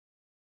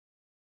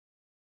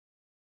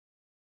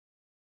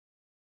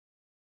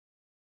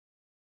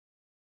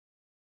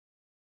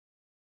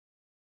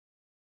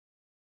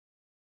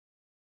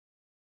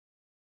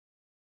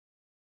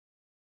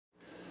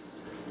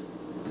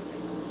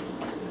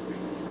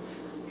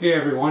Hey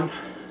everyone,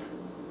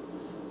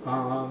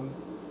 I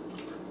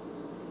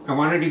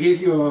wanted to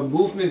give you a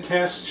movement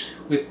test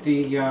with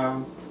the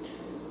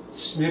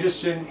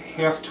Smitizen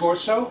Half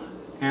Torso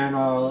and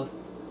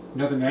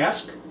another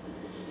mask.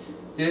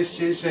 This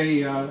is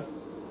a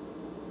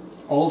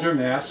older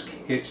mask.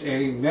 It's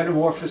a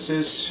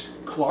Metamorphosis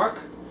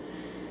Clark,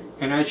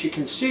 and as you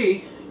can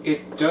see,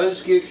 it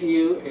does give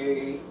you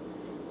a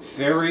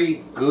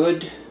very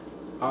good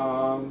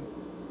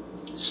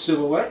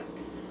silhouette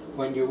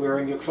when you're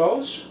wearing your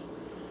clothes,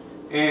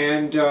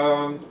 and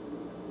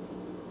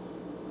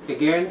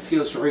again,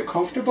 feels very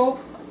comfortable,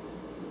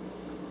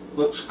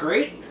 looks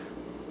great,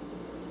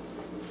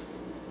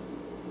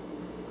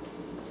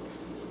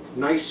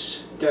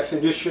 nice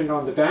definition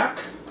on the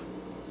back,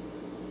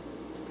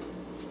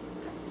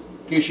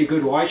 gives you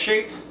good Y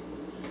shape.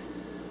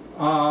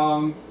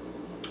 I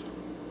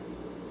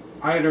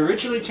had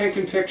originally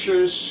taken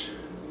pictures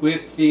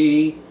with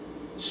the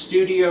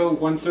Studio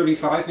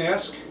 135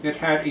 mask that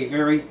had a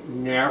very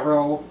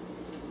narrow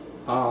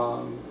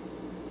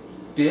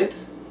bib,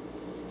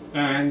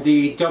 and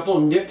the double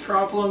nip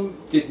problem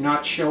did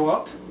not show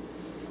up.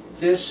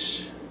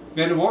 This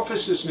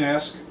Metamorphosis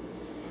mask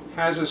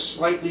has a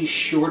slightly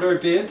shorter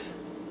bib,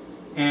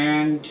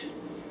 and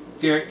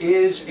there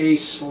is a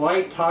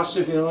slight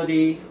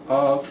possibility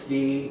of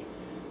the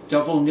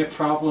double nip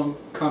problem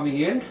coming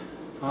in.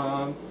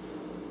 I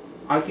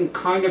can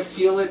kind of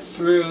feel it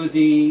through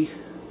the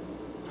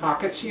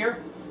pockets here.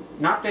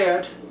 Not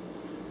bad,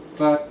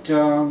 but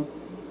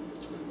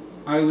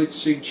I would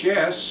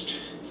suggest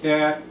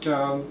that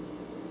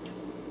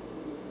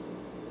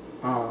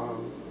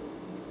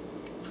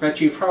that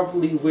you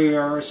probably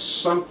wear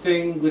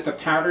something with a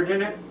pattern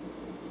in it.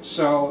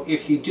 So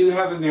if you do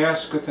have a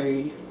mask with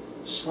a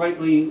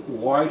slightly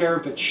wider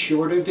but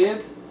shorter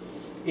bib,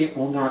 it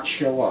will not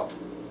show up.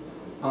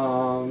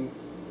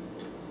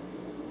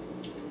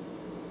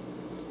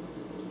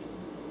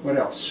 What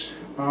else?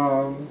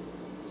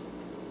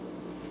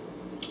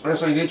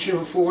 As I mentioned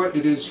before,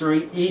 it is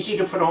very easy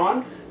to put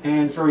on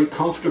and very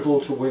comfortable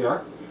to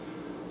wear.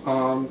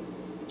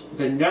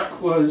 The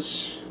neck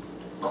was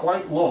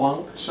quite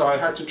long, so I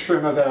had to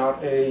trim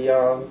about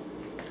a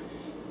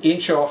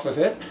inch off of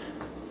it.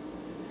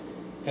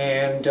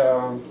 And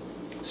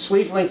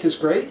sleeve length is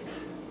great,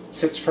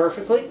 fits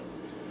perfectly.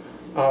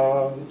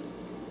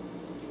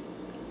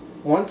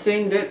 One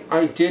thing that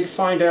I did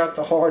find out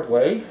the hard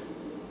way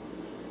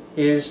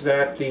is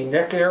that the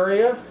neck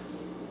area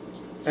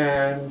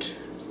and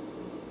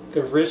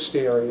the wrist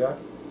area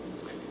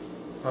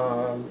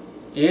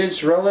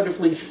is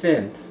relatively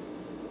thin.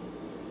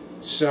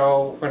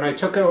 So when I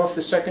took it off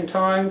the second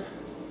time,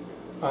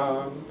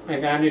 I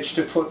managed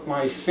to put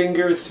my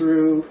finger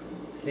through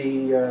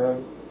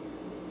the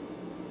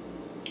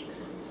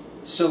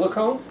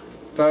silicone,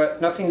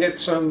 but nothing that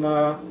some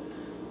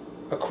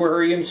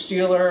aquarium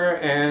sealer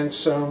and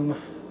some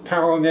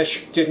power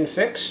mesh didn't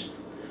fix.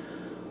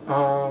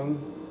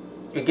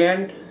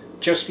 Again,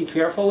 just be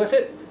careful with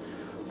it.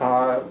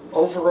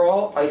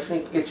 Overall, I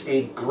think it's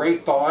a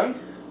great buy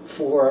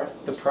for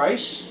the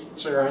price.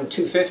 It's around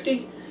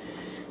 $250,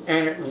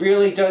 and it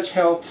really does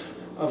help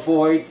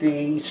avoid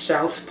the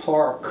South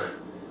Park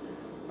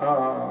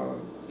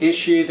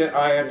issue that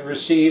I had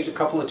received a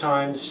couple of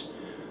times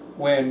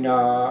when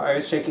I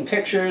was taking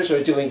pictures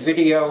or doing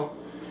video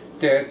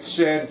that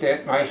said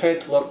that my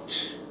head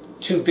looked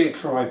too big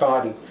for my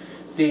body.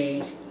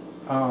 The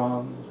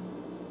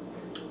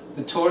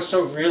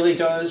torso really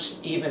does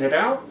even it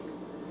out.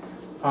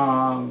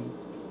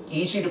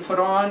 Easy to put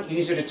on,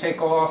 easy to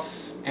take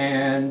off,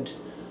 and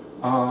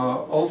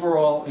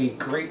overall a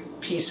great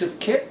piece of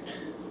kit.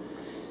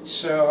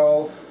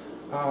 So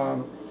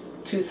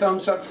 2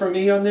 thumbs up for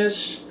me on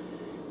this,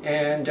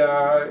 and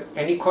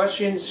any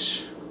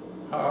questions,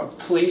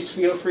 please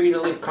feel free to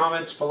leave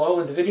comments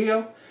below in the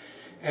video,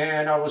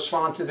 and I'll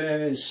respond to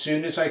them as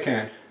soon as I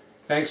can.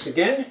 Thanks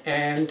again,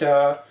 and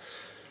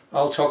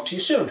I'll talk to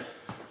you soon.